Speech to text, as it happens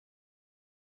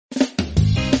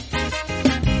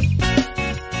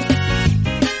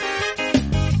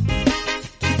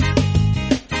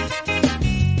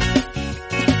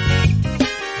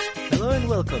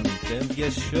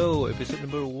episode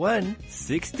number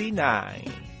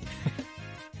 169.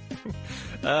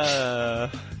 I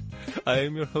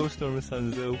am your host,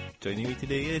 Sanzo. Joining me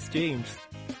today is James.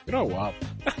 Grow up.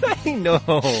 I know.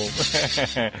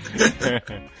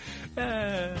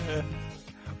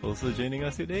 Also joining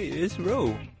us today is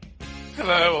Ro.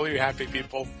 Hello, all you happy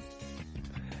people.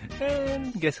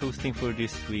 And guest hosting for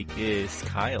this week is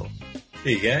Kyle.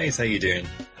 Hey guys, how you doing?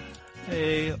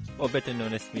 Hey, or better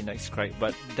known as Midnight Scribe,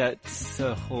 but that's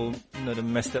a whole another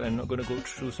mess that I'm not going to go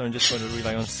through, so I'm just going to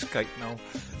rely on Skype now.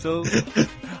 So,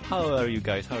 how are you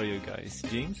guys?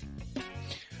 James?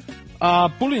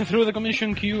 Pulling through the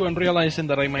commission queue and realizing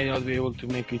that I might not be able to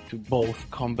make it to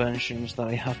both conventions that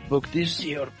I have booked this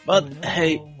year. But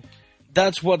hey,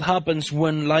 that's what happens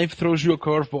when life throws you a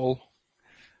curveball.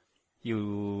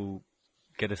 You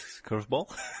get a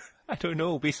curveball? I don't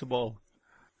know, baseball.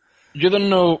 You don't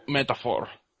know metaphor.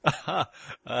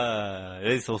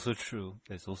 That's also true.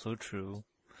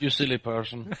 You silly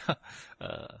person.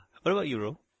 What about you,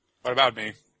 Ro? What about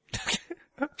me?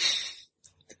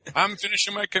 I'm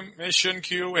finishing my commission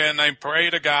queue, and I pray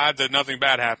to God that nothing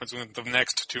bad happens within the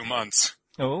next 2 months.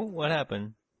 Oh, what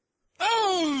happened?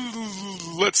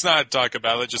 Oh, let's not talk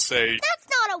about it. Let's just say... That's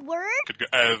not a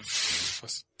word!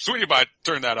 Sweetie bye,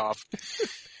 turn that off.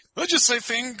 Let's just say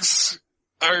things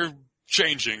are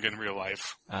changing in real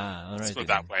life. All right. Let's put it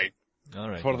that way. All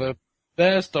right. For the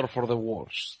best or for the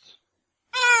worst?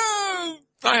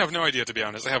 I have no idea, to be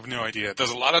honest. I have no idea.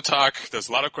 There's a lot of talk, there's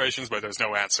a lot of questions, but there's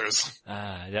no answers.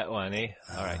 That one, eh?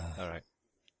 All right.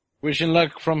 Wishing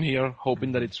luck from here,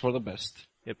 hoping that it's for the best.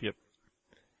 Yep.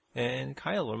 And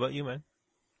Kyle, what about you, man?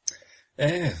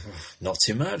 Not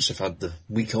too much. I've had the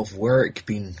week off work,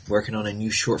 been working on a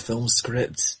new short film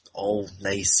script. All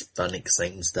nice, fun,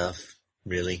 exciting stuff.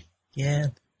 Really. Yeah.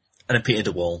 And I painted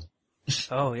a wall.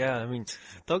 Oh, yeah, I mean,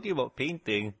 talking about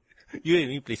painting, you and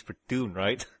me play Splatoon,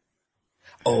 right?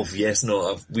 Oh, yes,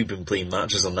 no, we've been playing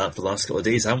matches on that for the last couple of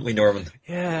days, haven't we, Norman?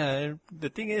 Yeah, the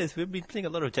thing is, we've been playing a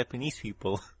lot of Japanese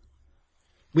people.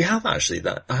 We have actually,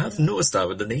 that. I have noticed that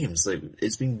with the names. Like,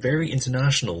 it's been very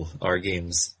international, our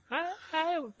games.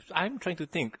 I'm trying to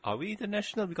think, are we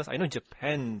international? Because I know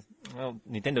Japan, well,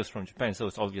 Nintendo's from Japan, so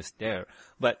it's obvious there.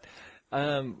 But,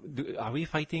 are we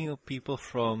fighting people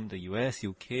from the US,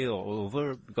 UK, or all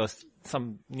over? Because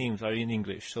some names are in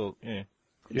English, so, yeah.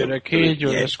 You're a kid,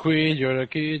 you're a squid, you're a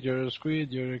kid, you're a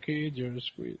squid, you're a kid, you're a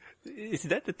squid. Is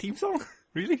that the theme song?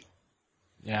 Really?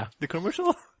 Yeah. The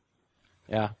commercial?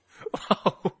 Yeah.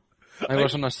 Wow. I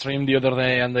was on a stream the other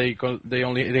day and they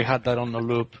had that on a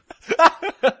loop.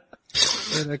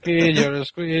 You're a kid, you're a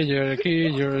squid, you're a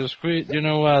kid, you're a squid. You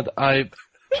know what?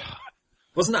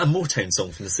 Wasn't that a Motown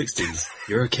song from the 60s?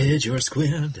 You're a kid, you're a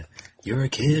squid. You're a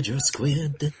kid, you're a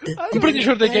squid. I'm pretty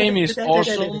sure the game is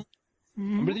awesome.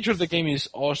 I'm pretty sure the game is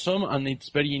awesome and it's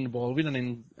very involving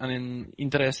and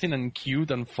interesting and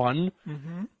cute and fun.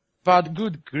 Mm-hmm. But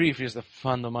good grief is the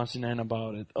fandom asinine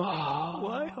about it. Oh.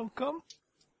 Why? How come?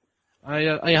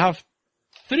 I have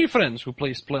 3 friends who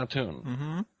play Splatoon.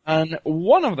 Mm-hmm. And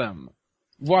one of them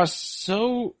was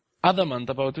so adamant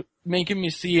about making me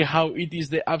see how it is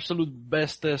the absolute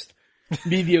bestest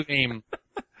video game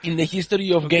in the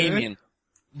history of gaming.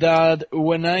 That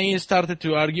when I started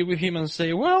to argue with him and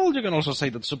say, well, you can also say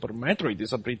that Super Metroid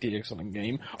is a pretty excellent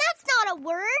game. That's not a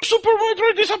word! Super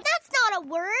Metroid is a... That's not a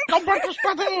word! compared to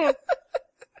Splatoon!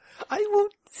 I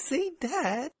won't say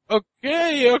that.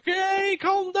 Okay,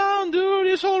 calm down, dude,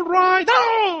 it's alright.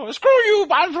 No! Screw you,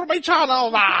 ban from my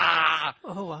channel! Ah!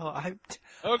 Oh, wow,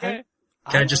 Okay.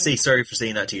 Can I just say sorry for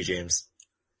saying that to you, James?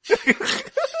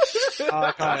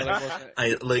 I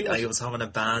was having a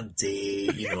bad day,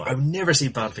 I would never say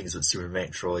bad things about Super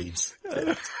Metroid.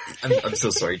 I'm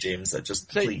so sorry, James.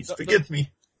 Please forgive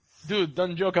me. Dude,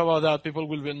 don't joke about that. People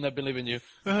will not believe in you.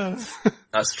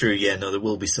 That's true, yeah, no, there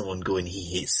will be someone going,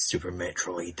 he hates Super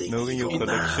Metroid. Knowing your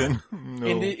collection. No.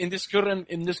 In this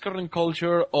current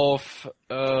culture of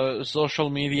social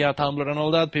media, Tumblr and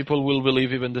all that, people will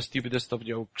believe even the stupidest of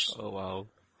jokes. Oh, wow.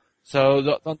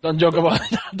 So don't joke about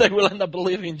that. They will end up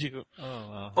believing you. Oh,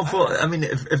 wow. Oh, well, I mean,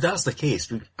 if that's the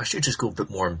case, I should just go a bit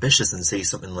more ambitious and say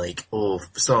something like,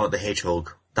 Sonic the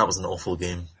Hedgehog, that was an awful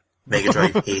game. Mega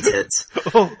Drive, hate it.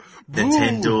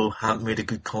 Nintendo haven't made a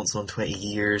good console in 20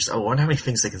 years. I wonder how many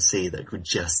things I can say that would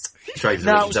just drive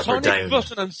the ratings up or down. Now, Sonic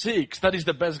 2006, that is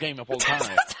the best game of all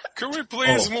time. Could we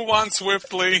please move on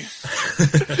swiftly?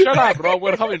 Shut up, bro.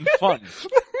 We're having fun.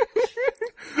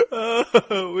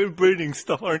 We're burning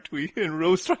stuff, aren't we? And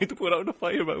Rose trying to put out the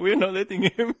fire, but we're not letting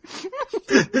him.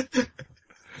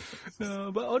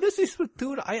 No, but honestly,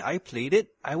 Splatoon, I played it.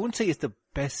 I wouldn't say it's the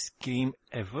best game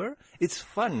ever. It's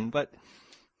fun, but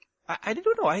I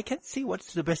don't know. I can't say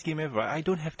what's the best game ever. I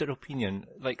don't have that opinion.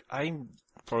 Like, I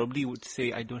probably would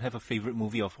say I don't have a favorite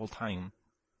movie of all time.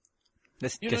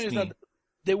 That's just me. That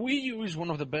the Wii U is one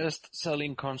of the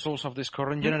best-selling consoles of this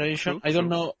current generation. True, I don't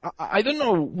know. I don't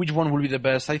know which one will be the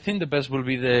best. I think the best will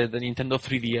be the Nintendo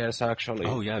 3DS, actually.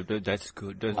 Oh yeah, that's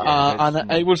good.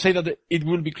 And I will say that it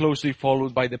will be closely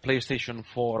followed by the PlayStation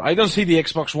 4. I don't see the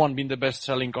Xbox One being the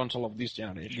best-selling console of this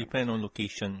generation. Depend on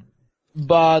location.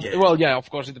 But well, yeah, of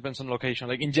course it depends on location.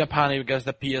 Like in Japan, I guess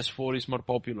the PS4 is more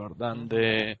popular than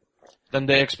the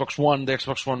Xbox One. The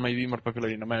Xbox One may be more popular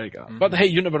in America. But hey,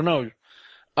 you never know.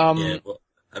 I mean,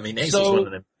 Xbox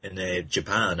One in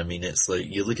Japan, I mean, it's like,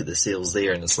 you look at the sales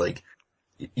there and it's like,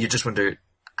 you just wonder,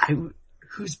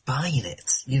 who's buying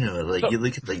it? You know, like, you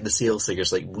look at like the sales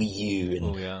figures like Wii U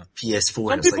and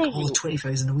PS4 and it's like,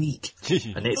 20,000 a week.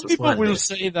 And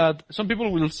Some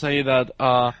people will say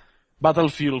that,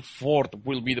 Battlefield 4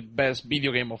 will be the best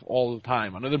video game of all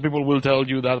time. And other people will tell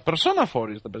you that Persona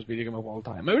 4 is the best video game of all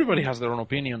time. Everybody has their own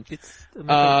opinion. It's a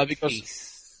matter of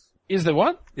taste. Is the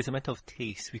what? It's a matter of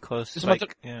taste because,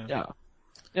 Yeah.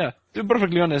 To be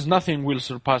perfectly honest, nothing will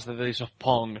surpass the days of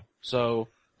Pong. So,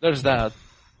 there's that.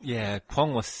 Yeah,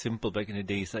 Pong was simple back in the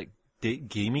days. Like,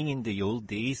 gaming in the old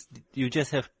days, you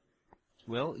just have,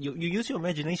 you use your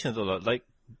imaginations a lot. Like,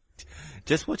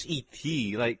 just watch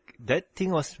E.T. Like, that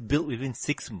thing was built within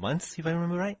 6 months, if I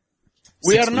remember right.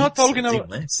 We are not talking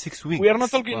about 6 weeks. We are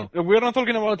not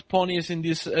talking about ponies in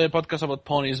this podcast about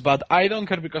ponies, but I don't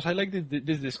care because I like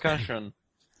this discussion.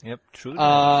 Yep, true.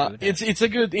 It's a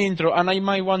good intro, and I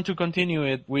might want to continue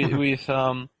it with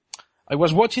I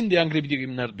was watching the Angry Video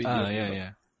Game Nerd video.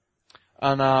 Yeah.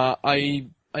 And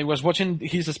I was watching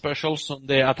his specials on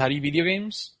the Atari video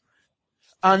games,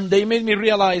 and they made me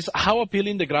realize how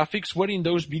appealing the graphics were in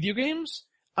those video games.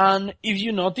 And if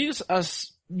you notice,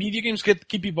 as video games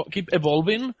keep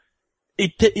evolving,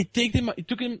 it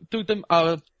took them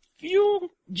a few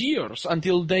years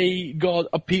until they got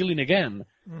appealing again.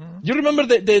 Mm-hmm. You remember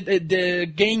the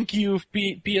GameCube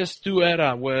PS2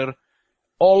 era where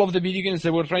all of the video games, they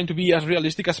were trying to be as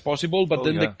realistic as possible, but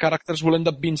then the characters will end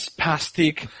up being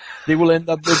spastic. They will end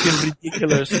up looking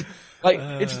ridiculous. Like,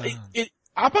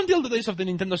 up until the days of the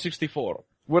Nintendo 64,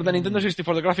 where the Nintendo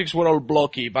 64, the graphics were all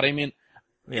blocky, but I mean,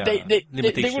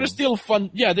 they were still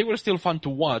fun. Yeah, they were still fun to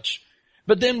watch.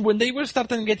 But then when they were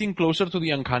starting getting closer to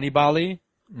the Uncanny Valley,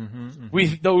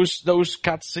 with those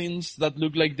cutscenes that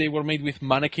looked like they were made with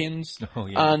mannequins,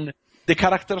 and the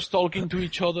characters talking to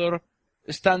each other,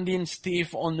 standing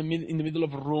stiff in the middle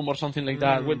of a room or something like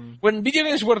that. When video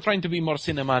games were trying to be more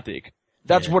cinematic,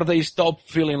 that's where they stopped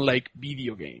feeling like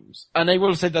video games. And I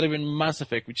will say that even Mass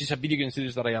Effect, which is a video game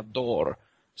series that I adore,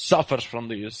 suffers from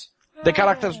this. The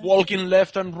characters walking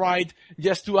left and right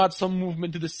just to add some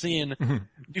movement to the scene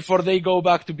before they go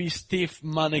back to be stiff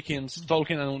mannequins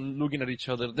talking and looking at each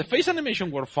other. The face animation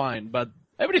were fine, but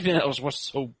everything else was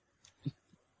so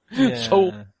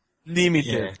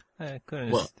limited. Yeah. I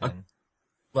couldn't understand.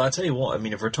 Well, I tell you what, I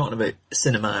mean, if we're talking about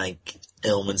cinematic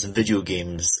elements in video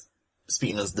games,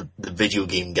 speaking as the video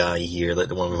game guy here, like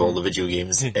the one with all the video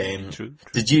games, True.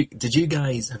 have you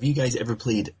guys ever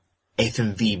played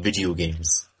FMV video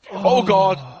games? Oh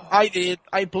God, I did.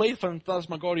 I played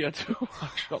Phantasmagoria too,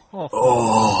 actually.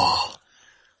 I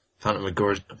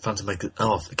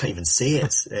can't even say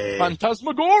it.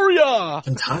 Phantasmagoria!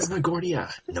 Phantasmagoria,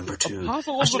 number 2.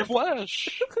 Puzzle of the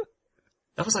Flesh.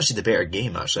 That was actually the better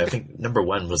game, actually. I think number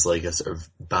 1 was like a sort of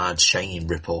bad Shine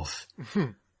ripoff.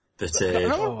 But,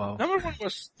 number 1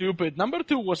 was stupid. Number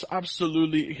 2 was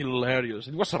absolutely hilarious.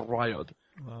 It was a riot.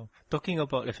 Wow. Talking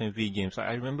about FMV games,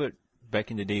 I remember back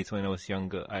in the days when I was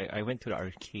younger, I went to the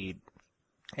arcade,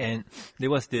 and there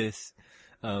was this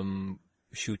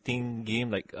shooting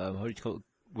game, like how do you call it?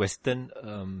 Western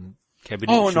cabinet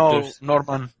shooters. Oh no,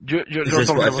 Norman, you're talking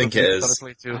about I think it is.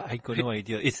 I got no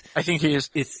idea. I think he is.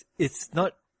 It's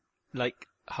not like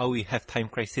how we have Time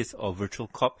Crisis or Virtual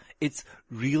Cop. It's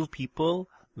real people,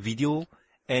 video,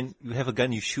 and you have a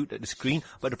gun, you shoot at the screen.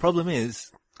 But the problem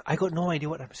is, I got no idea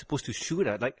what I'm supposed to shoot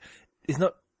at. Like, it's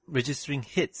not registering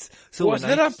hits. So was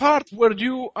there a part where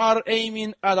you are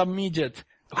aiming at a midget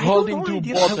holding 2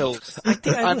 bottles? I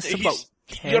think I was about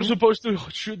 10. You're supposed to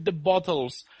shoot the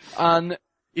bottles, and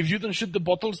if you don't shoot the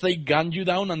bottles, they gun you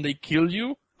down and they kill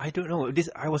you. I don't know.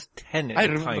 I was 10 at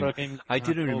the time. I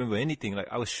didn't remember anything. Like,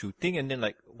 I was shooting and then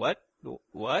like, what?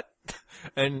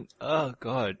 And, oh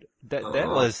God, that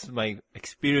was my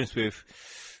experience with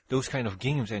those kind of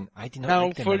games, and I did not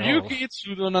like them at all. Now, for you kids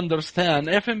who don't understand,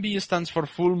 FMV stands for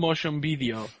full motion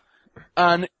video.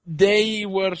 And they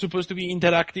were supposed to be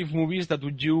interactive movies that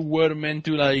you were meant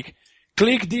to, like,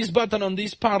 click this button on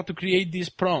this part to create this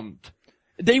prompt.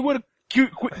 They were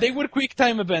quick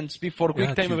time events before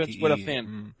quick time events were a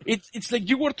thing. It's like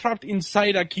you were trapped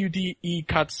inside a QTE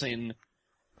cutscene,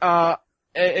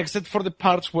 except for the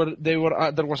parts where there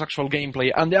was actual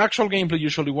gameplay, and the actual gameplay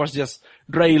usually was just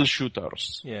rail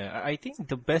shooters. Yeah, I think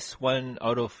the best one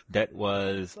out of that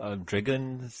was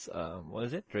Dragon's. What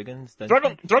is it? Dragon's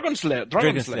Dungeon? Dragon Slayer.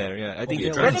 Yeah, I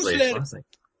think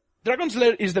Dragon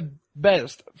Slayer is the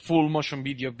best full motion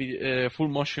video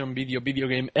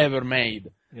game ever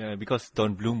made. Yeah, because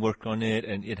Don Bloom worked on it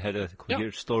and it had a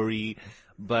clear story.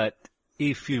 But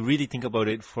if you really think about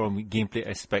it from gameplay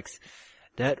aspects,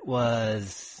 that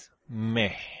was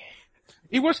meh.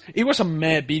 It was a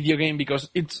meh video game because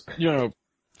it's,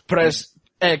 press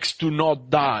X to not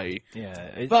die.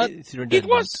 Yeah, but it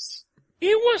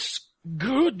was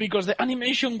good because the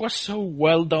animation was so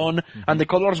well done and the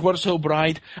colors were so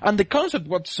bright and the concept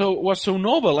was so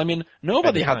novel. I mean,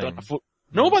 nobody had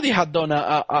done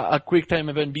a quick time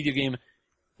event video game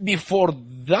before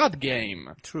that game.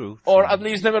 True. Or at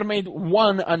least never made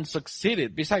one and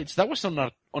succeeded. Besides, that was on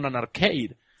an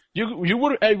arcade. You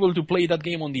were able to play that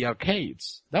game on the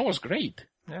arcades. That was great.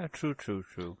 Yeah, true.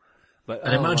 But,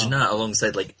 and imagine that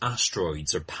alongside like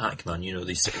Asteroids or Pac-Man,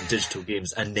 these sort of digital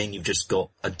games, and then you've just got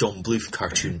a Don Bluth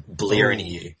cartoon blaring at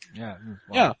you. Yeah.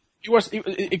 Wow.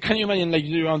 Yeah. Can you imagine, like,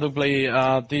 you want to play,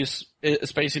 this,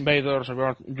 Space Invaders,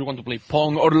 or you want to play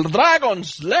Pong, or Dragon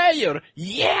Slayer?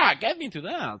 Yeah, get me to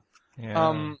that.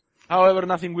 Yeah. However,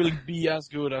 nothing will be as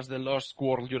good as the Lost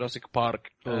World Jurassic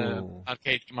Park,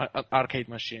 arcade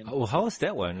machine. Oh, how was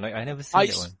that one? Like, I never seen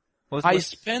that one. I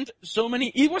spent so many.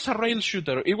 It was a rail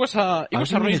shooter. It was a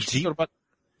rail shooter, but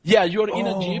yeah, you're in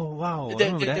a jeep. Wow!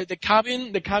 The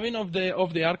cabin of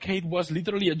the arcade was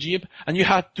literally a jeep, and you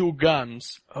had two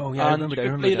guns. Oh yeah, and I you could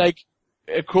remember play that. like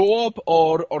a co-op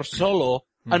or solo.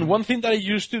 And one thing that I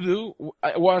used to do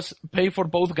was pay for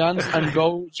both guns and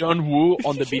go John Woo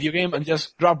on the video game and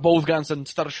just grab both guns and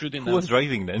start shooting them. Who was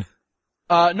driving then?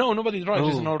 No, nobody drives.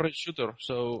 It's an all-rail shooter,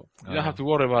 so you don't have to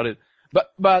worry about it.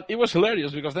 But it was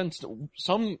hilarious because then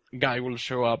some guy will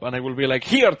show up and I will be like,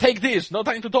 "Here, take this. No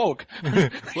time to talk." He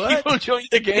will join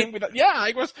the game with that. Yeah,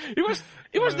 it was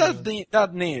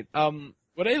that neat.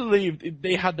 Where I lived,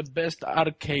 they had the best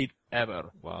arcade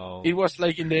ever. Wow. It was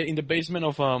like in the basement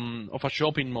of a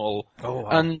shopping mall. Oh, wow.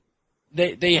 And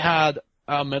they had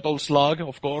Metal Slug,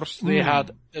 of course. They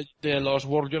had the Lost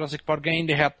World Jurassic Park game.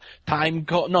 They had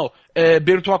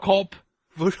Virtua Cop.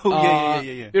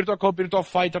 Yeah. Virtua Cop, Virtua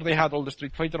Fighter, they had all the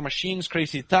Street Fighter machines,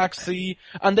 Crazy Taxi,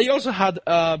 and they also had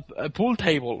pool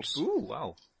tables. Ooh,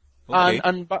 wow. Okay.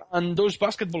 And those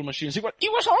basketball machines. It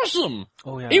was awesome.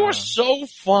 Oh yeah. It was so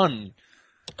fun.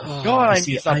 God,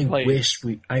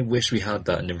 I wish we had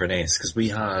that in Inverness, because we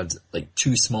had like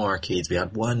two small arcades. We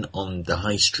had one on the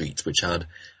high street, which had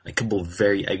a couple of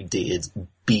very outdated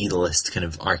B-list kind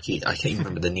of arcade. I can't even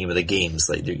remember the name of the games.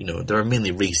 Like, there are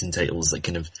mainly racing titles that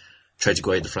kind of tried to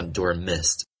go out the front door and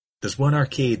missed. There's one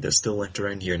arcade that's still left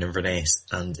around here in Inverness,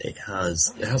 and it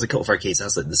has a couple of arcades. It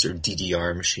has like the sort of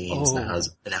DDR machines, and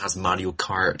it has Mario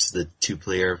Kart, the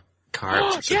 2-player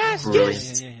kart. Yes,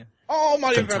 brilliant. Yeah. Oh,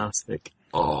 Mario Kart. Fantastic.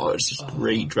 Oh, it's just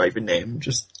great driving them.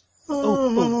 Just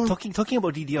talking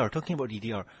about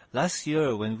DDR. Last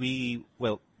year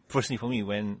personally for me,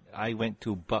 when I went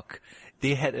to Buck,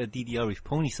 they had a DDR with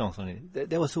pony songs on it.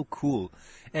 That was so cool.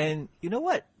 And you know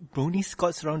what?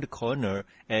 BronyScot's around the corner,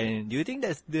 and do you think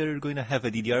that they're going to have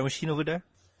a DDR machine over there?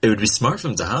 It would be smart for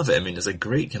them to have it. I mean, it's a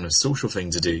great kind of social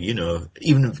thing to do,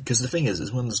 even because the thing is,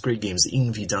 it's one of those great games that even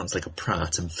if you dance like a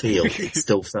prat and fail, it's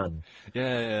still fun.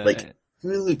 Yeah. Like,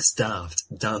 who looks daft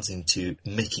dancing to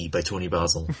Mickey by Tony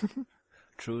Basil?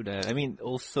 True that. I mean,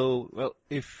 also,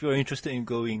 if you're interested in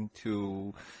going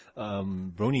to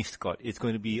BronyScot, it's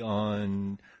going to be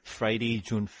on Friday,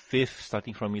 June 5th,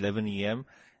 starting from 11 a.m.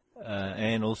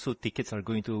 And also tickets are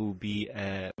going to be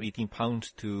at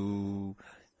 £18 to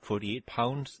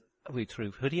 £48. Wait,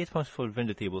 sorry, £38 for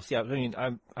vendor tables. Yeah, I mean,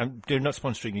 they're not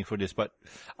sponsoring me for this, but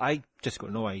I just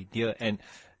got no idea. And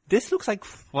this looks like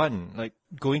fun, like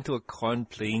going to a con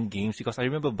playing games, because I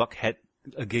remember Buck had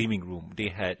a gaming room. They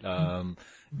had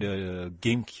the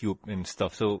GameCube and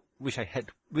stuff. So wish I had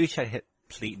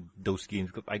played those games,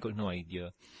 because I got no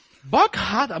idea. Buck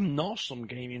had an awesome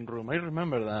gaming room. I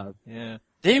remember that. Yeah.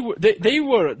 They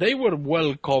were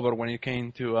well covered when it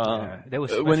came to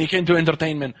when it came to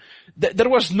entertainment. There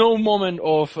was no moment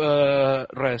of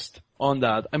rest on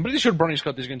that. I'm pretty sure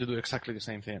BronyScot is going to do exactly the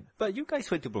same thing. But you guys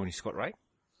went to BronyScot, right?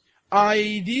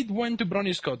 I did went to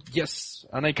BronyScot, yes,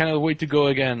 and I cannot wait to go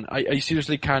again. I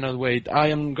seriously cannot wait. I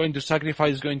am going to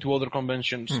sacrifice going to other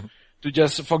conventions to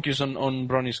just focus on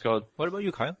BronyScot. What about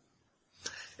you, Kyle?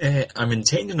 I'm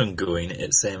intending on going.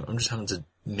 It's I'm just having to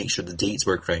make sure the dates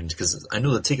work round, because I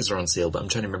know the tickets are on sale, but I'm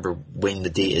trying to remember when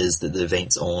the date is that the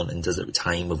event's on, and does it with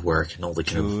time of work and all the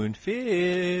kind of... June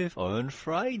 5th, on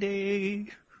Friday.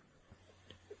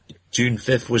 June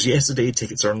 5th was yesterday,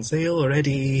 tickets are on sale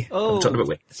already. Oh, I'm talking about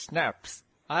when. snaps.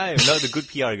 I'm not the good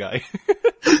PR guy.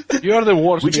 You are the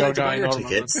worst Would you PR like to buy guy, your Norman.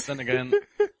 tickets? Then again,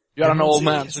 you're an old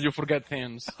man, so you forget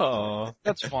things. Oh,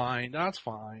 That's fine.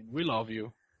 We love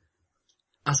you.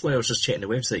 That's why I was just checking the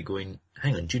website going,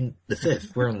 hang on, June the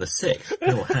 5th, we're on the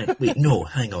 6th.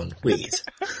 Hang on, wait.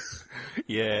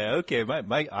 yeah, okay,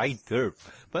 my eye derp.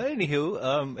 But anywho,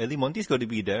 Eile Monty's going to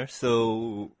be there,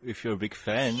 so if you're a big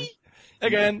fan...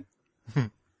 Again.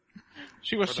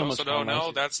 She was For so those much who fun. don't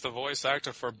know, that's the voice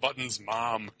actor for Button's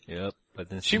mom. Yep, but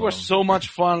then She was so much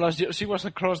fun last year. She was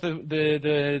across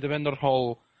the vendor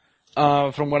hall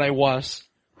from where I was.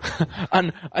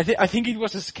 And I think it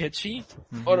was sketchy,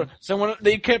 or someone,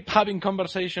 they kept having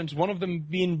conversations, one of them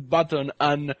being Button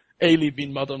and Eile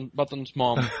being Button's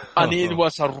mom, and it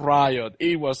was a riot.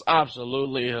 It was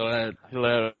absolutely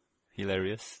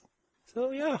hilarious.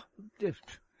 So yeah,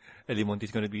 Eile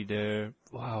Monty's gonna be there.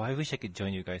 Wow, I wish I could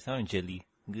join you guys. I'm jelly.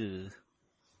 Ugh.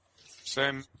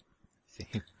 Same.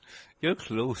 You're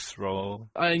close, Ro.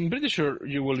 I'm pretty sure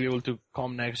you will be able to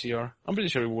come next year. I'm pretty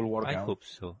sure it will work I out. hope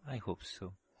so.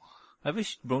 I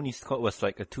wish BronyScot was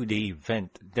like a 2-day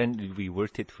event. Then it would be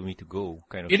worth it for me to go.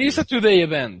 Kind of. It is a 2-day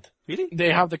event. Really?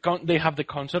 They have the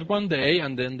concert one day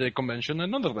and then the convention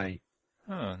another day.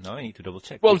 Oh, now I need to double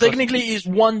check. Well, technically it's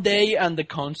 1 day and the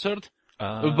concert,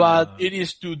 but it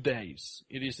is 2 days.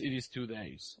 It is 2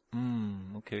 days.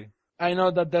 Okay. I know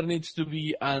that there needs to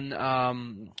be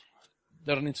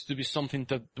something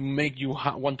to make you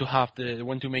want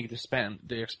to make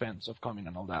the expense of coming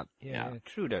and all that. Yeah,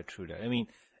 true that. I mean,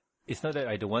 it's not that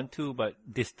I don't want to, but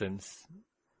distance.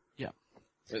 Yeah.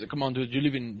 Come on, dude. You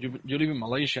live in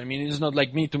Malaysia. I mean, it's not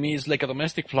like me. To me, it's like a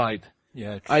domestic flight.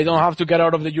 Yeah. True. I don't have to get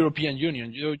out of the European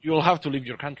Union. You'll have to leave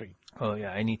your country. Oh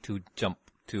yeah, I need to jump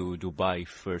to Dubai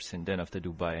first, and then after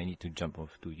Dubai, I need to jump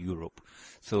off to Europe.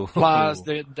 So plus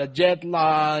the jet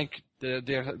lag,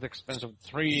 the expense of the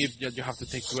trip. You have to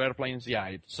take 2 airplanes.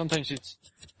 Yeah. Sometimes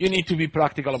you need to be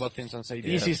practical about things and say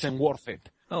this isn't worth it.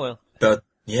 Oh well. But,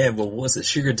 yeah, well, was it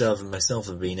Sugar Dove and myself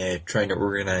have been trying to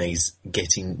organise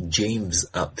getting James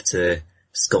up to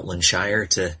Scotland Shire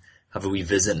to have a wee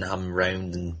visit and have him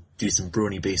round and do some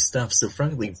brony-based stuff. So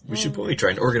frankly, we should probably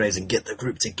try and organise and get the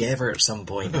group together at some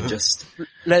point and just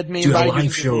Let me do a invite you live to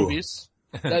the show. movies.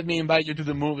 Let me invite you to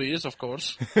the movies, of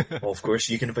course. Well, of course,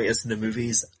 you can invite us to the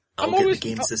movies. I'll I'm get always- the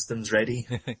game systems ready.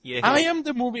 Yeah. I am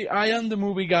the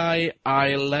movie guy.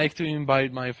 I like to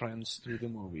invite my friends to the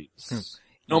movies.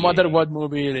 No matter what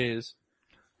movie it is.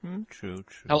 True.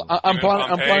 Hell, I'm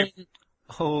planning.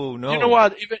 Oh no. You know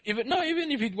what?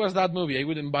 Even if it was that movie, I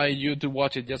would invite you to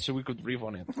watch it just so we could riff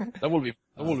on it. That would be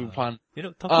fun. You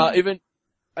know, talking,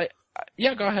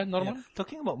 Go ahead, Norman. yeah,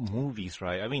 talking about movies,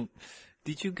 right? I mean,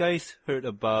 did you guys heard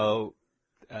about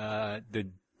the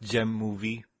Gem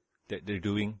movie that they're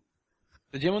doing?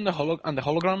 The Gem and the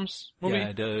Holograms movie.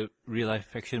 Yeah, the real life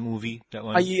action movie. That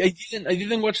one. I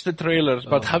didn't watch the trailers,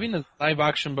 but having a live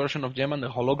action version of Gem and the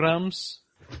Holograms.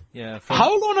 Yeah.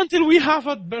 How long until we have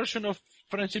a version of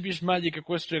Friendship is Magic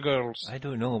Equestria Girls I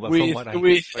don't know, but from what I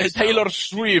with Taylor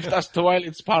Swift as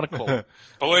Twilight Sparkle?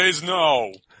 Please,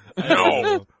 no.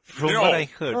 No. From No. what I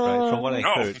heard, right? From what I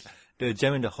No. heard, the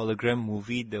Gem and the Hologram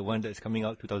movie, the one that's coming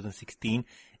out 2016,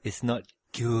 is not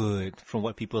good. From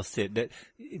what people said, that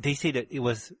they say that it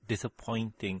was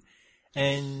disappointing,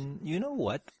 and you know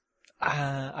what?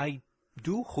 I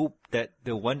do hope that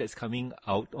the one that's coming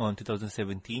out on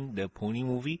 2017, the Pony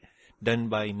movie, done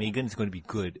by Meghan, is going to be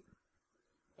good.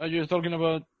 Are you talking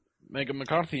about Meghan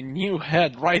McCarthy, new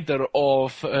head writer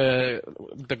of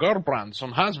the girl brands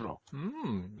on Hasbro?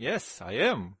 Yes, I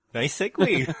am. Nice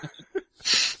segue.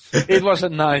 It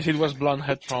wasn't nice. It was blonde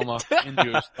head trauma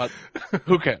induced, but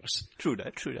who cares? True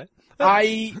that.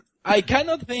 I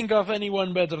cannot think of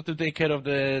anyone better to take care of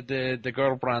the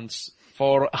girl brands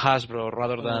for Hasbro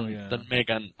rather than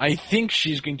Meghan. I think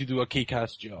she's going to do a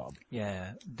kick-ass job.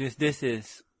 Yeah, this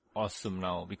is awesome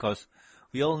now because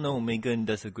we all know Meghan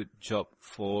does a good job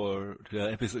for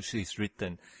the episodes she's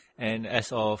written. And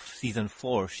as of season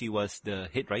 4, she was the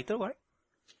head writer, right?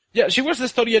 Yeah, she was the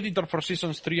story editor for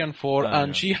seasons 3 and 4,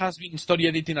 and she has been story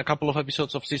editing a couple of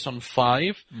episodes of season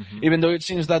 5, even though it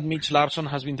seems that Mitch Larson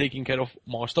has been taking care of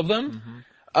most of them.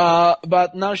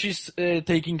 But now she's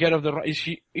taking care of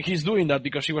he's doing that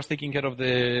because she was taking care of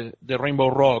the Rainbow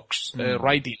Rocks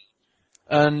writing,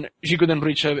 and she couldn't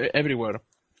reach everywhere.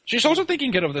 She's also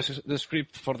taking care of the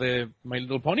script for the My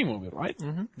Little Pony movie, right?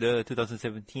 Mm-hmm. The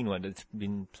 2017 one that's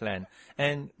been planned.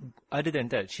 And other than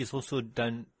that, she's also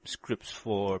done scripts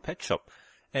for Pet Shop.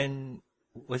 And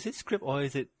was it script or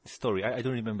is it story? I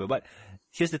don't remember. But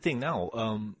here's the thing now.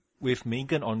 With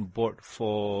Meghan on board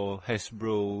for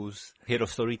Hasbro's head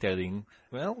of storytelling,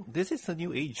 well, this is a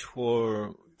new age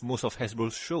for most of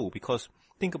Hasbro's show because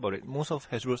think about it. Most of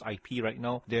Hasbro's IP right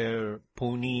now, they're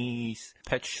Ponies,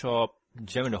 Pet Shop,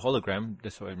 Gem and the Hologram,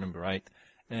 that's what I remember, right?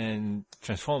 And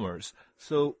Transformers.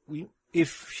 So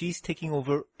if she's taking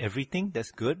over everything,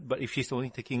 that's good. But if she's only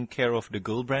taking care of the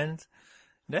girl brands,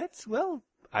 that's, well,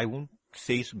 I won't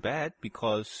say it's bad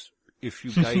because if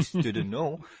you guys didn't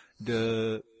know,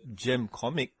 the Gem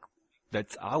comic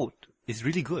that's out is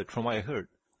really good from what I heard.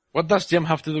 What does Gem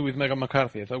have to do with Meghan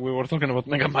McCarthy? I thought we were talking about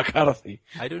Meghan McCarthy.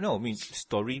 I don't know. I mean,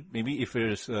 story, maybe if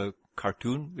there's a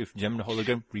cartoon with Gem and the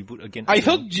Hologram reboot again. I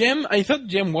thought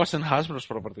Gem wasn't Hasbro's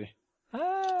property.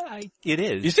 It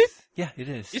is. Is it? Yeah, it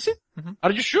is. Is it? Mm-hmm.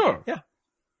 Are you sure? Yeah.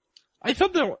 I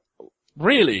thought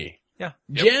really? Yeah.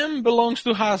 Gem belongs to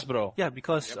Hasbro. Yeah,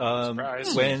 because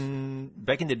Surprise. when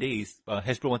back in the days,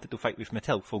 Hasbro wanted to fight with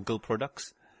Mattel for girl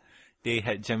products, they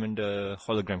had Gem and the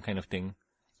Hologram kind of thing.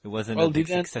 It wasn't a big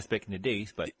success back in the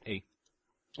days, but hey.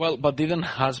 Well, but didn't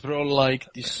Hasbro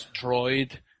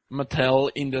destroyed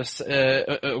Mattel in this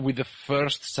with the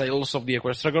first sales of the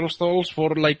Equestria Girls dolls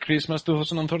for Christmas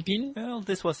 2013? Well,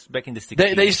 this was back in the 60s.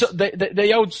 They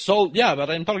outsold. Yeah, but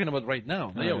I'm talking about right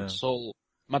now. They outsold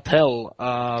Mattel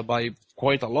by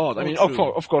quite a lot. I mean,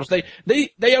 of course, they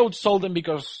outsold them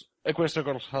because Equestria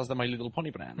Girls has the My Little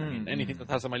Pony brand. I mean, anything that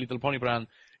has a My Little Pony brand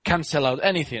can sell out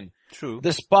anything. True.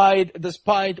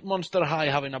 Despite Monster High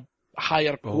having a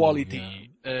higher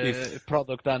quality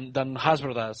product than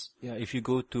Hasbro does. Yeah, if you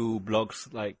go to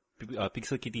blogs like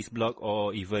Pixel Kitty's blog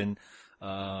or even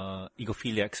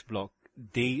Egophiliac's blog,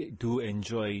 they do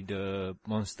enjoy the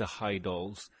Monster High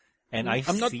dolls. And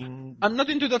I'm not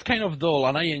into that kind of doll,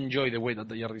 and I enjoy the way that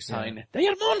they are designed. Yeah. They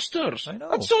are monsters. I know.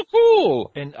 That's so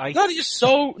cool. And that is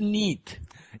so neat.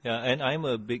 Yeah, and I'm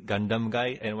a big Gundam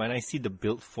guy, and when I see the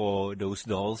build for those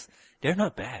dolls, they're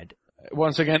not bad.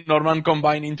 Once again, Norman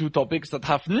combining two topics that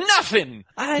have nothing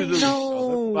to do with each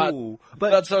other. But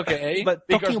that's okay,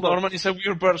 because Norman is a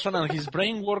weird person and his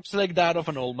brain works like that of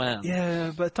an old man.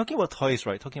 Yeah, but talking about toys,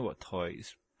 right?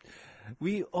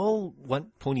 We all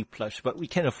want pony plush, but we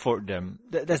can't afford them.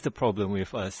 That's the problem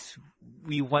with us.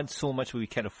 We want so much, but we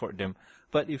can't afford them.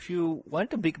 But if you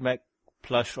want a Big Mac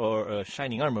plush or a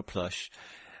Shining Armor plush,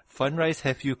 Funrise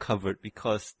have you covered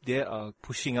because they are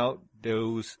pushing out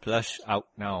those plush out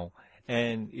now.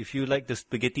 And if you like the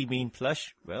Spaghetti Bean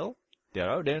plush, well, they're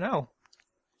out there now.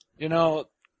 You know,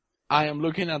 I am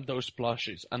looking at those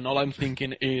plushes, and all I'm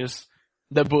thinking is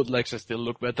the bootlegs still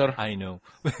look better. I know.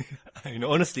 I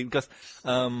know, honestly, because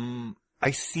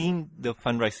I seen the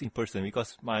Funrise in person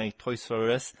because my Toys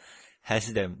R Us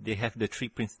has them. They have the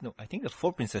the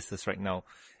 4 princesses right now,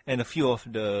 and a few of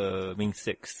the main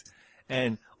 6.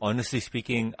 And honestly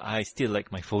speaking, I still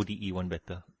like my 4DE one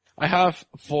better. I have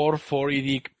 4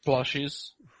 4ED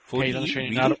plushes. 4DE?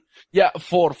 Really? Yeah,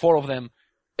 4 of them.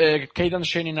 Cadence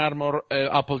Shining Armor,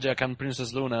 Applejack, and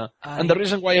Princess Luna. And the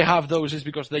reason why I have those is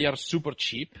because they are super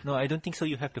cheap. No, I don't think so.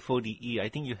 You have the 4DE. I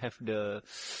think you have the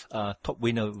Top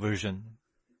Winner version.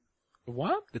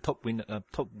 What? The Top Winner,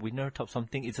 Top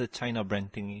something. It's a China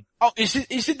brand thingy. Oh, is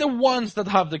it the ones that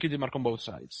have the cutie mark on both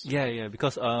sides? Yeah,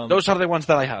 because those are the ones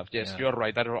that I have. Yes, you're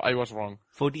right. I was wrong.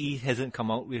 4DE hasn't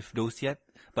come out with those yet,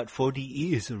 but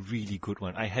 4DE is a really good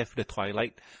one. I have the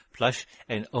Twilight plush,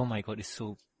 and oh my god, it's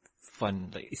so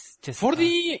fun. Like, it's just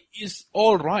 4DE is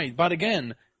all right, but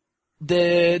again,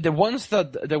 the ones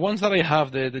that I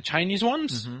have, the Chinese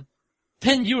ones. Mm-hmm.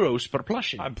 €10 per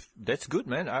plushie. That's good,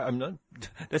 man. I'm not.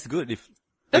 That's good.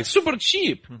 That's super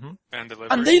cheap. Mm-hmm.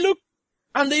 And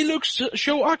they look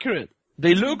show accurate.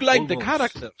 They look like the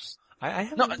characters.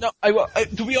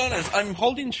 To be honest, I'm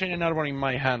holding Shining Armor in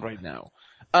my hand right now,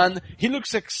 and he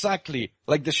looks exactly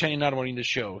like the Shining Armor in the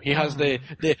show. He has the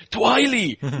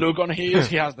Twilight look on his.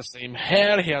 He has the same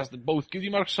hair. He has both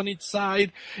cutie marks on each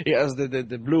side. He has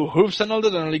the blue hoofs and all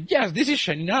that. And I'm like, yes, this is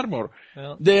Shining Armor.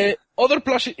 Well, the other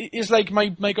plush is like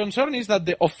my concern is that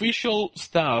the official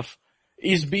stuff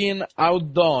is being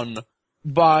outdone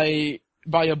by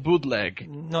a bootleg.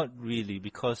 Not really,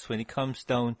 because when it comes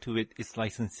down to it, it's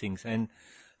licensings, and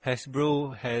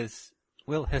Hasbro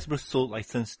sold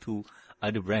license to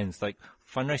other brands, like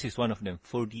Funrise is one of them,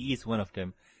 4DE is one of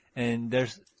them, and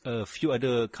there's a few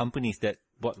other companies that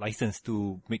bought license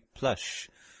to make plush.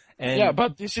 And yeah,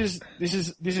 but this is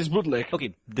bootleg.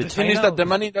 Okay, the thing is that the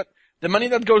money The money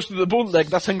that goes to the bootleg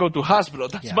doesn't go to Hasbro.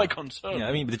 That's my concern. Yeah,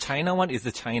 I mean, the China one is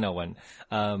the China one.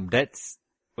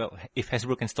 Well, if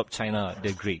Hasbro can stop China,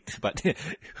 they're great. But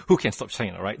who can stop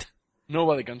China, right?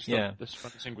 Nobody can stop the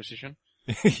Spanish Inquisition.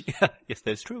 Yeah, yes,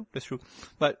 that's true. That's true.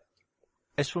 But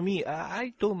as for me,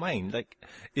 I don't mind. Like,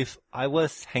 if I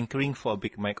was hankering for a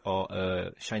Big Mac or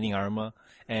a Shining Armor,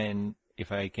 and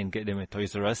if I can get them at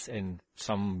Toys R Us, and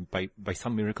by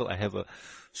some miracle I have a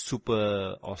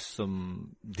super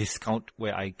awesome discount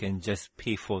where I can just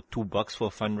pay for $2 for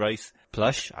Funrise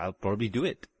plush, I'll probably do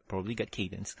it. Probably get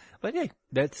Cadence. But yeah,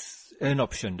 that's an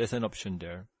option. There's an option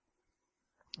there.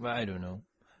 But I don't know.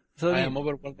 So I am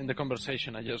overwhelmed in the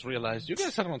conversation. I just realized you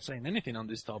guys are not saying anything on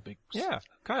this topic. Yeah.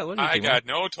 Kyle, what do you I think? got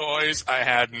no toys. I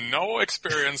had no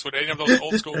experience with any of those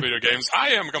old school video games. I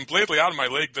am completely out of my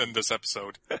league in this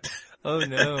episode. Oh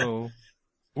no.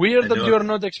 Weird that you are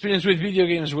not experienced with video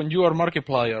games when you are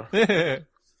Markiplier.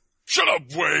 Shut up,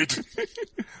 Wade!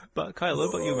 But Kyle, what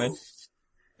about you,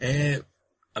 man?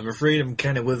 I'm afraid I'm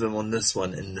kind of with him on this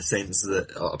one in the sense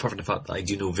that, apart from the fact that I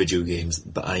do know video games,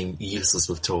 but I'm useless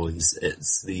with toys.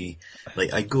 It's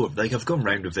I've gone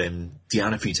round with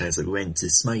Deanna a few times. Like, we went to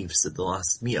Smythe's at the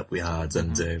last meetup we had,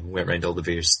 and went around all the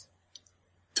various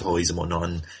toys and whatnot,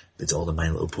 and did all the My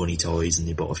Little Pony toys, and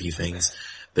they bought a few things.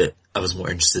 But I was more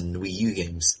interested in the Wii U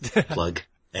games. Plug.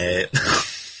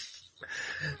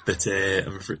 But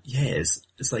I'm afraid,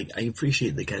 it's like, I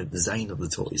appreciate the kind of design of the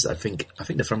toys. I think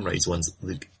the Funrise ones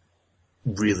look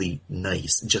really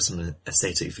nice, just from an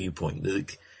aesthetic viewpoint. They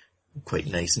look quite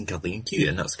nice and cuddly and cute,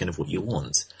 and that's kind of what you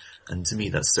want. And to me,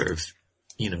 that's sort of,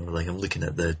 like I'm looking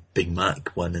at the Big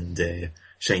Mac one and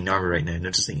Shining Armor right now, and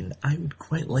I'm just thinking, I would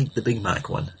quite like the Big Mac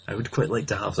one. I would quite like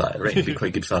to have that. Right, it'd be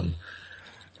quite good fun.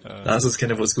 That's just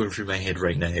kind of what's going through my head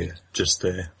right now. Just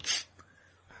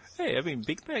Hey, I mean,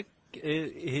 Big Mac,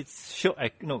 it's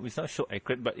not show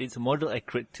accurate, but it's model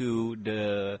accurate to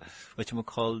the,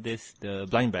 the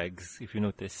blind bags, if you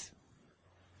notice.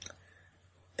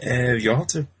 You'll have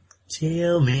to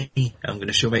tell me. I'm going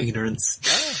to show my ignorance.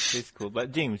 It's cool.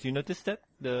 But James, you noticed that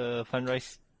the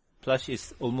Funrise plush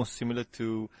is almost similar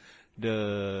to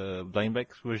the blind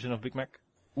bags version of Big Mac?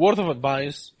 Word of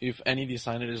advice, if any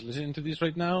designer is listening to this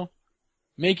right now,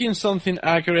 making something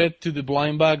accurate to the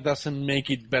blind bag doesn't make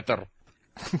it better.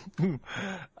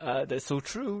 That's so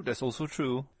true. That's also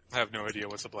true. I have no idea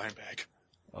what's a blind bag.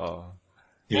 Oh. All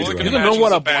I You can don't imagine know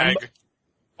what is a a bag. blind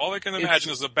All I can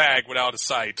imagine is a bag without a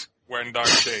sight, wearing dark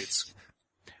shades.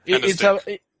 And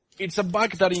a It's a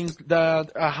bag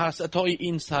that has a toy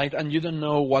inside, and you don't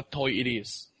know what toy it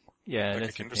is. Yeah, like that's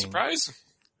a the Kinder thing. Surprise?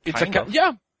 It's Kind of.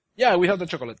 Yeah, we have the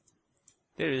chocolate.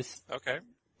 There is. Okay.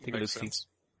 Take a Makes look, sense.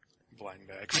 Blind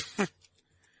bag.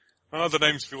 Oh, the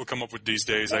names people come up with these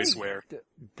days, I swear.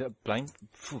 The blind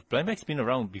bag's been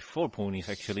around before ponies,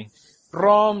 actually.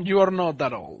 Rom, you are not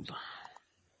that old.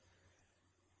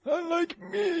 Unlike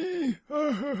me.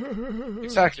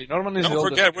 Exactly. Norman is the Don't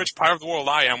oldest. forget which part of the world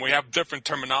I am. We have different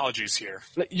terminologies here.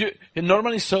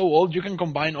 Norman is so old, you can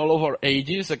combine all of our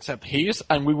ages except his,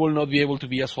 and we will not be able to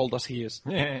be as old as he is.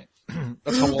 Yeah.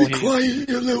 That's how old he is. Quiet,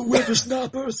 you little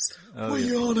whippersnappers! What are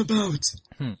you on about?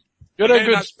 You're a Okay,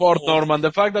 good that's sport, old. Norman.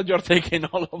 The fact that you're taking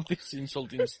all of these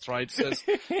insulting strides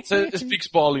speaks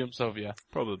volumes of you.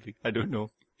 Probably. I don't know.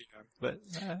 But,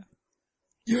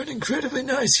 You're an incredibly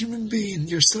nice human being.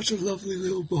 You're such a lovely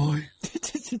little boy.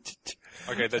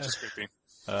 Okay, that's just creepy.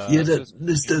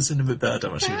 This does sound a bit bad.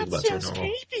 I'm actually going to go back to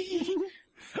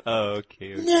normal.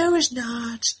 okay. No, it's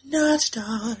not. Not at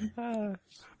all.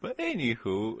 But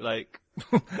anywho,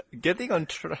 getting on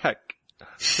track.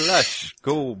 Flash,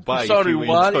 go by. Sorry, if you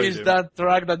what enjoyed is them. that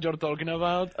track that you're talking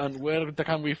about, and where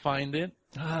can we find it?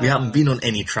 We haven't been on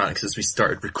any track since we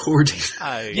started recording.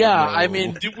 I know.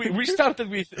 mean, we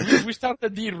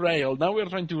started derailed. Now we're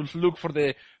trying to look for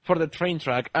the train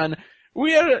track, and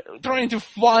we are trying to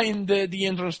find the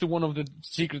entrance to one of the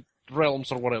secret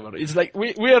realms or whatever. It's like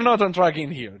we are not on track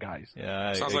in here, guys.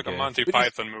 Yeah, Sounds I like a guess. Monty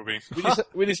Python movie.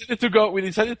 We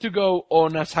decided to go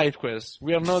on a side quest.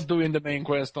 We are not doing the main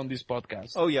quest on this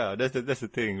podcast. Oh yeah, that's the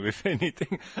thing with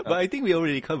anything. But I think we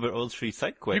already covered all three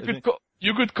side quests.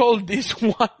 You could call this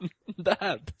one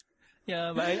that.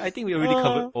 Yeah, but I think we already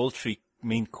covered all three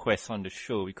main quests on the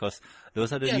show because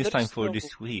those are the news time for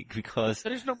this week. Because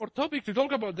there is no more topic to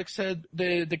talk about except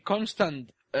the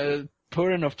constant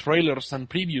pouring of trailers and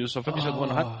previews of episode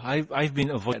 100. I've been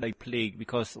avoiding like plague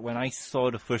because when I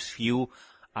saw the first few,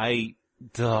 I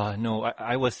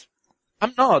was.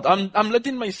 I'm not. I'm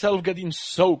letting myself getting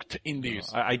soaked in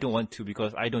this. I don't want to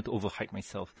because I don't overhype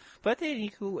myself. But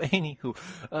anywho,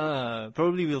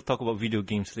 probably we'll talk about video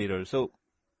games later. So,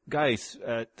 guys,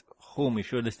 at home,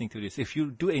 if you're listening to this, if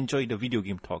you do enjoy the video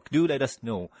game talk, do let us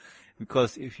know.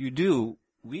 Because if you do,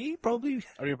 we probably...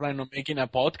 Are you planning on making a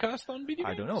podcast on video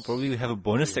games? I don't know. Probably we have a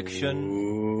bonus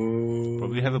section.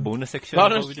 Probably have a bonus section.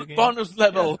 Bonus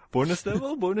level. Yeah. Bonus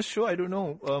level, bonus show. I don't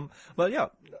know. But yeah,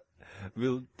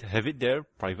 we'll have it there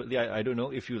privately. I don't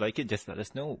know. If you like it, just let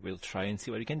us know. We'll try and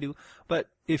see what we can do. But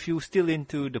if you're still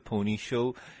into the Pony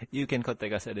Show, you can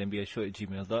contact us at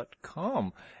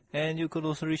mbsshow@gmail.com. And you could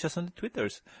also reach us on the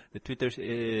Twitters. The Twitters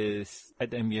is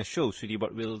at MBS Show.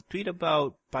 Sweetiebot will tweet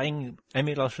about buying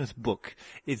Emil Larsen's book.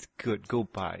 It's good. Go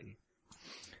buy.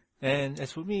 And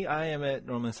as for me, I am at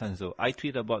Norman Sanzo. I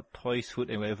tweet about toys, food,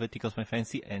 and whatever tickles my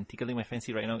fancy. And tickling my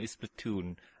fancy right now is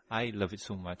Splatoon. I love it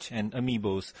so much. And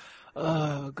Amiibos.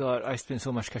 Oh, God, I spend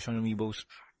so much cash on Amiibos.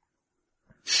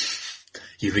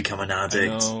 You've become an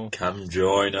addict. Come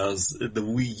join us. The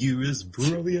Wii U is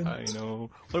brilliant. I know.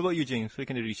 What about you, James? Where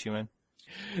can they reach you, man?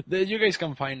 You guys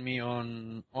can find me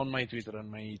on my Twitter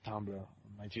and my Tumblr.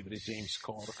 My Twitter is James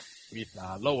Corck with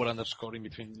a lower underscore in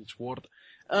between each word.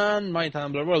 And my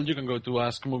Tumblr, well, you can go to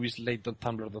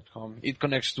askmovieslate.tumblr.com. It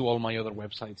connects to all my other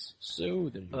websites. So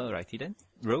there you go. Alrighty then.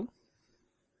 Ro?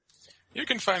 You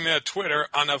can find me at Twitter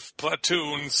on a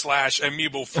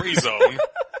platoon/Amiibo free zone.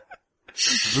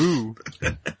 Boo.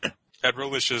 At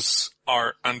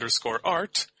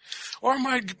relicious_art. Or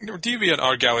my Deviant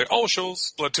art gallery, also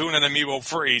Splatoon and Amiibo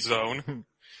free zone.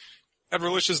 At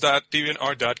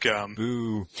relicious.deviantart.com.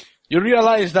 Boo. You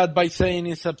realize that by saying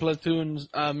it's a Platoon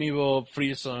Amiibo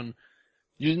free zone,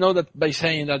 you know that by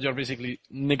saying that you're basically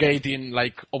negating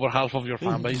like over half of your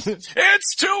fan base.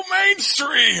 It's too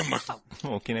mainstream!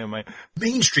 Okay, never mind.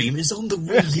 Mainstream is on the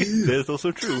Wii U. That's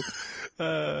also true.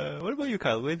 What about you,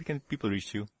 Kyle? Where can people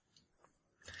reach you?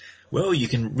 Well, you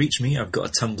can reach me. I've got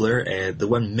a Tumblr, the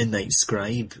one Midnight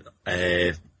Scribe,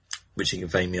 which you can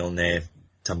find me on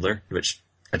Tumblr, which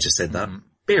I just said that.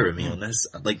 Bear with me on this.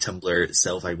 Like Tumblr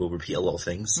itself, I will repeat a lot of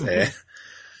things.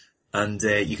 And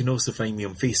you can also find me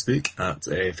on Facebook at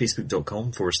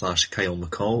facebook.com/Kyle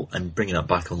McCall. I'm bringing that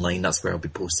back online. That's where I'll be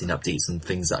posting updates on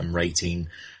things that I'm writing.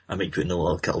 I might put in a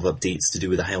little couple of updates to do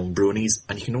with the Highland Bronies.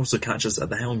 And you can also catch us at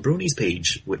the Highland Bronies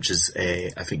page, which is,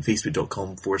 I think,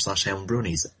 facebook.com/Highland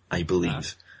Bronies, I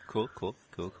believe. Cool.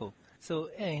 So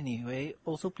anyway,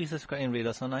 also please subscribe and rate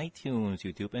us on iTunes,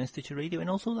 YouTube, and Stitcher Radio, and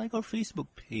also like our Facebook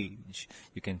page.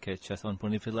 You can catch us on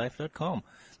ponyfieldlife.com.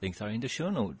 Links are in the show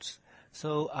notes.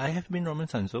 So I have been Roman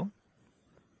Sanzo.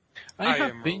 I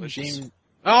have been James.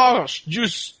 Oh, you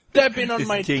stepping on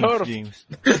my turf. James.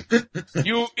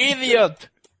 You idiot.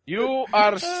 You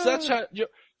are such a...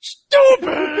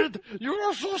 Stupid! You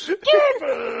are so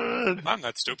stupid! I'm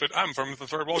not stupid. I'm from the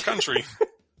third world country.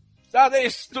 That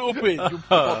is stupid, you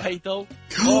potato.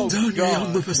 Calm down, you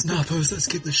young whippersnappers. Let's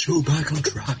get the show back on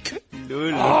track.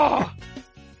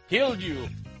 Killed you.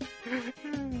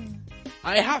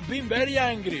 I have been very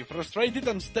angry, frustrated,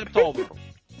 and stepped over.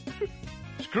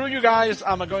 Screw you guys,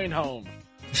 I'm going home.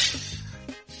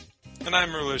 And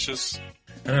I'm Relicious.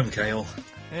 And I'm Kyle.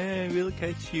 And we'll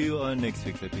catch you on next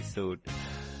week's episode.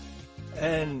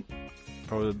 And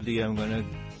probably I'm gonna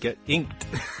get inked.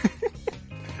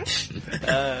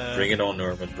 Bring it on,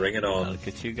 Norman. Bring it on. I'll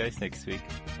catch you guys next week.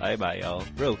 Bye, y'all.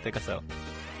 Bro, take us out.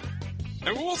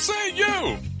 And we'll see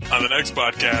you on the next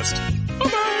podcast.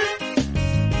 Bye-bye!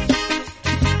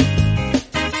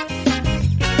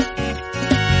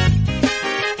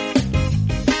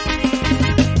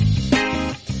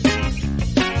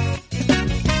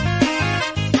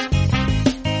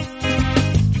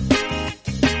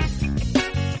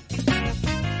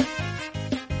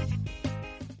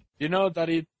 You know that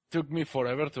it took me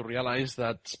forever to realize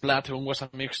that Splatoon was a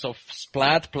mix of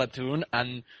Splat, Platoon,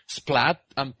 and Splat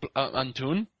and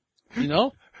Toon. You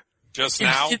know? Just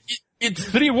now? It's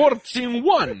 3 words in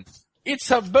one. It's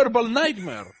a verbal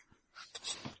nightmare.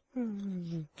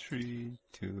 3,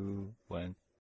 2, 1.